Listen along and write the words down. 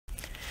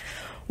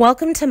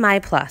Welcome to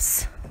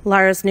MiPLUS,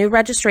 Laura's new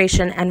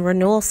registration and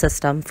renewal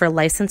system for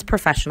licensed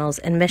professionals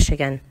in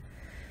Michigan.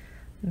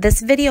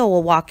 This video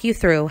will walk you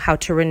through how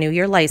to renew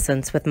your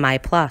license with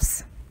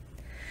MiPLUS.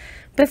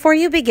 Before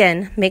you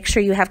begin, make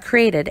sure you have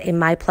created a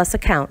MiPLUS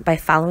account by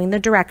following the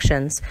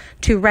directions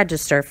to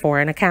register for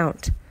an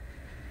account.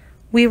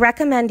 We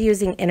recommend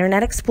using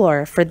Internet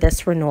Explorer for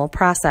this renewal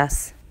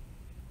process.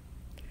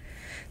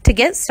 To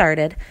get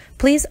started,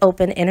 please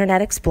open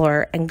Internet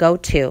Explorer and go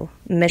to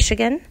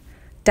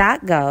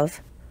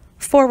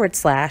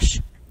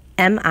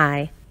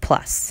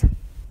michigan.gov/MiPLUS.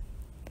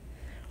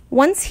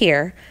 Once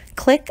here,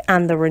 click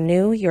on the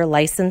Renew Your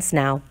License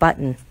Now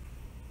button.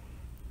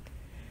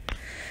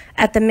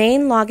 At the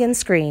main login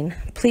screen,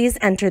 please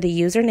enter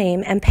the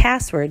username and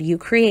password you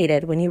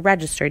created when you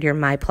registered your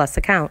MiPLUS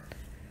account.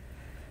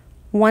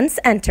 Once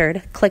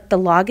entered, click the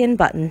Login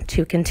button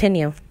to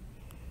continue.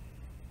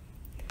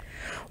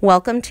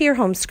 Welcome to your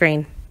home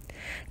screen.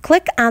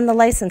 Click on the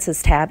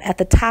Licenses tab at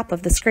the top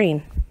of the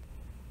screen.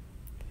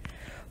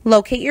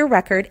 Locate your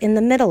record in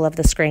the middle of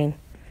the screen.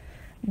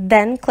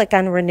 Then click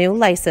on Renew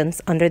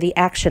License under the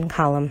Action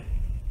column.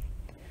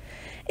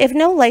 If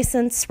no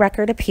license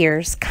record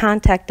appears,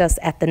 contact us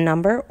at the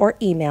number or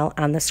email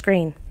on the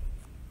screen.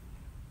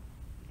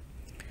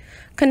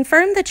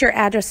 Confirm that your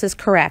address is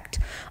correct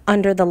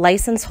under the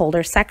License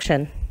Holder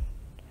section.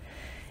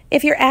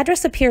 If your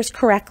address appears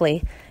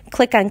correctly,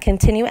 click on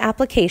Continue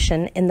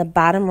Application in the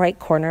bottom right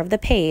corner of the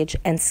page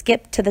and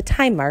skip to the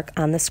time mark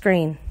on the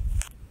screen.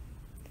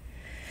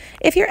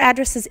 If your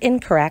address is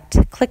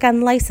incorrect, click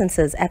on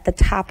Licenses at the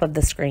top of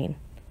the screen.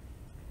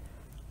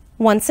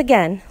 Once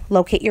again,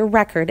 locate your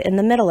record in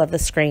the middle of the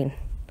screen.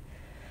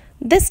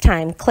 This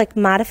time, click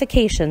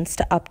Modifications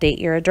to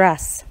update your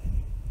address.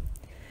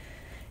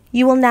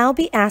 You will now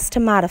be asked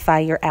to modify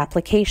your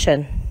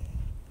application.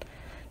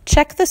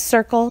 Check the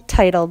circle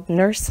titled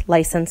Nurse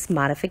License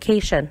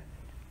Modification.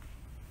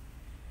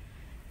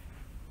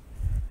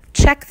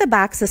 Check the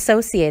box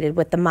associated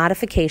with the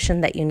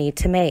modification that you need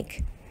to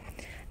make.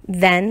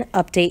 Then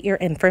update your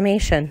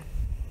information.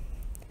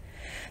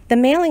 The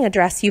mailing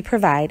address you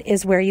provide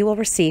is where you will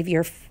receive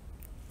your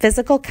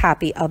physical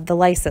copy of the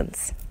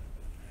license.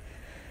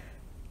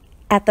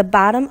 At the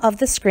bottom of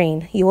the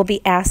screen, you will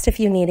be asked if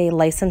you need a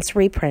license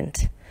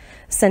reprint.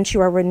 Since you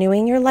are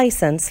renewing your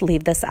license,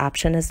 leave this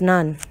option as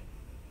none.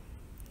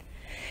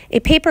 A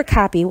paper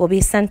copy will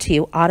be sent to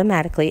you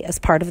automatically as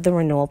part of the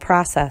renewal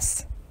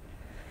process.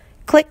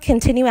 Click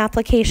Continue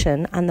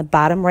Application on the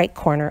bottom right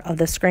corner of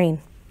the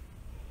screen.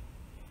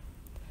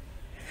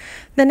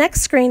 The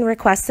next screen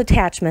requests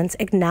attachments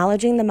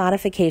acknowledging the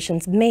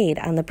modifications made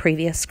on the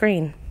previous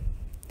screen.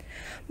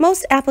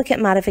 Most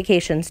applicant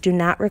modifications do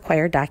not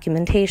require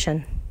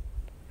documentation.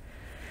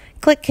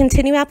 Click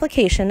Continue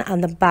Application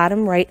on the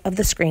bottom right of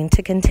the screen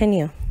to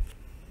continue.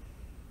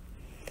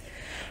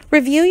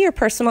 Review your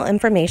personal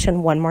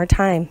information one more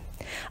time.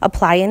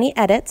 Apply any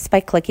edits by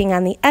clicking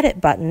on the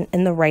Edit button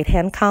in the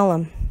right-hand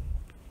column.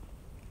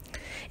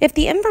 If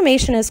the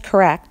information is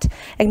correct,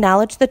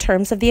 acknowledge the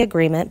terms of the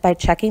agreement by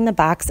checking the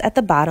box at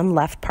the bottom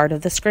left part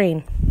of the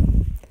screen.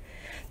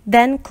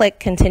 Then click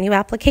Continue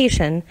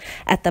Application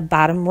at the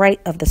bottom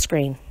right of the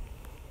screen.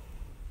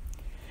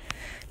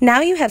 Now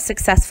you have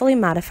successfully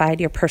modified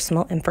your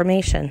personal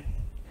information.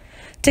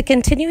 To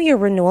continue your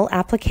renewal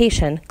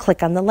application,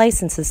 click on the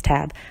Licenses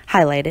tab,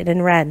 highlighted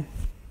in red.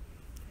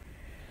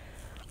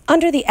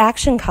 Under the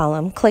Action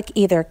column, click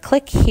either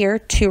Click Here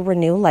to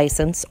Renew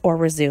License or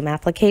Resume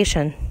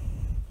Application.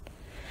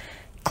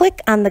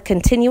 Click on the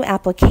Continue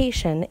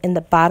Application in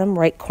the bottom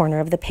right corner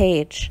of the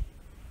page.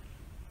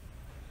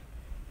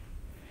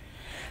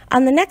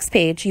 On the next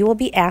page, you will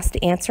be asked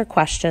to answer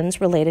questions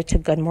related to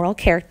good moral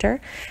character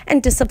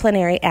and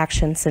disciplinary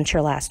action since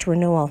your last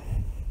renewal.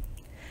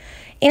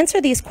 Answer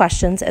these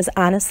questions as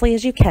honestly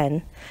as you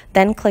can,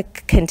 then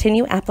click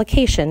Continue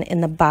Application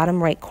in the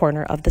bottom right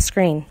corner of the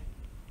screen.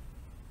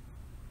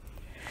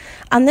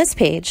 On this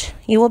page,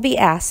 you will be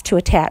asked to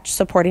attach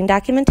supporting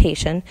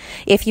documentation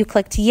if you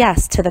clicked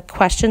yes to the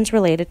questions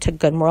related to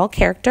good moral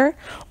character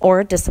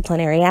or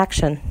disciplinary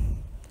action.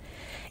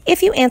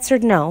 If you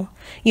answered no,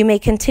 you may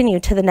continue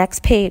to the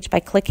next page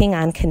by clicking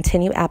on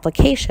Continue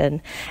Application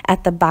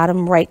at the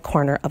bottom right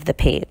corner of the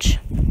page.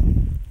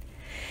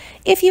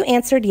 If you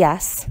answered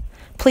yes,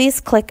 please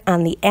click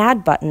on the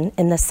Add button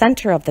in the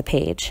center of the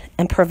page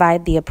and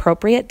provide the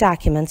appropriate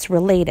documents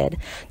related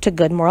to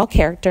good moral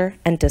character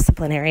and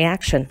disciplinary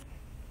action.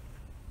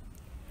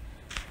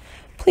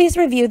 Please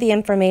review the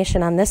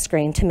information on this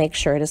screen to make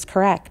sure it is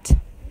correct.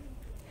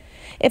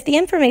 If the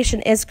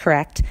information is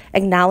correct,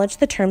 acknowledge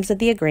the terms of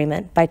the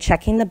agreement by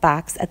checking the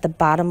box at the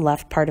bottom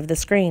left part of the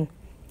screen.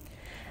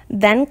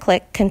 Then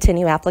click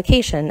Continue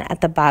Application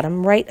at the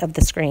bottom right of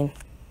the screen.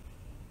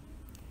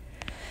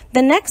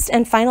 The next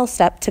and final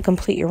step to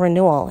complete your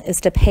renewal is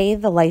to pay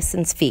the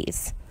license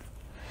fees.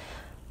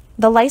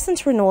 The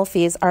license renewal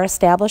fees are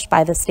established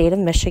by the State of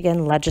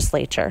Michigan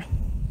Legislature.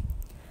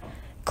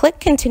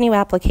 Click Continue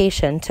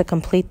Application to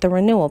complete the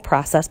renewal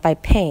process by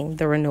paying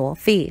the renewal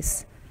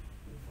fees.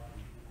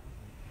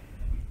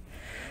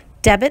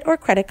 Debit or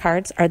credit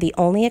cards are the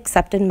only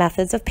accepted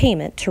methods of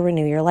payment to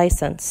renew your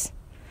license.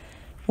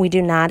 We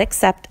do not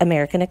accept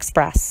American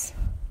Express.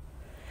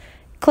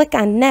 Click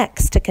on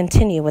Next to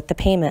continue with the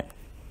payment.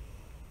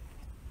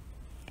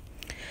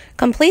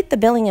 Complete the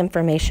billing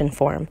information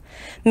form.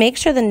 Make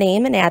sure the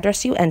name and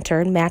address you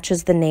entered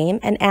matches the name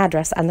and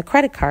address on the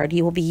credit card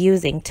you will be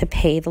using to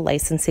pay the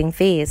licensing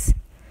fees.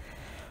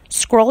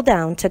 Scroll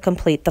down to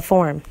complete the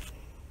form.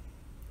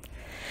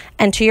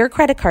 Enter your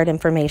credit card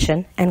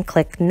information and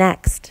click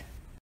Next.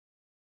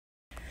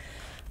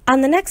 On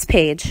the next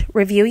page,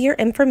 review your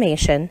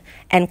information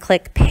and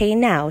click Pay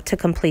Now to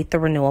complete the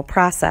renewal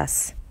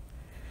process.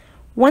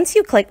 Once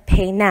you click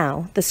Pay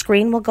Now, the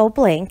screen will go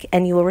blank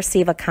and you will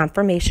receive a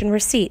confirmation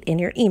receipt in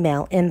your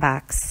email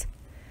inbox.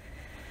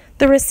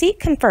 The receipt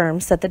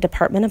confirms that the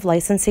Department of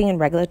Licensing and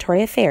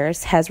Regulatory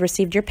Affairs has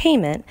received your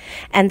payment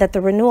and that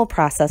the renewal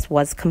process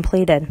was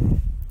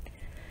completed.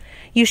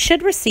 You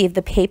should receive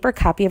the paper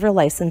copy of your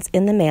license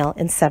in the mail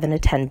in 7 to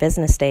 10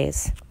 business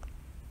days.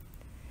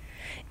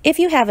 If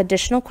you have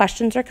additional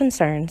questions or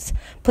concerns,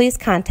 please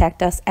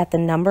contact us at the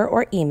number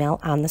or email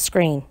on the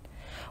screen.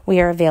 We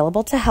are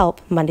available to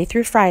help Monday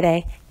through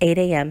Friday, 8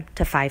 a.m.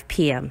 to 5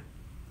 p.m.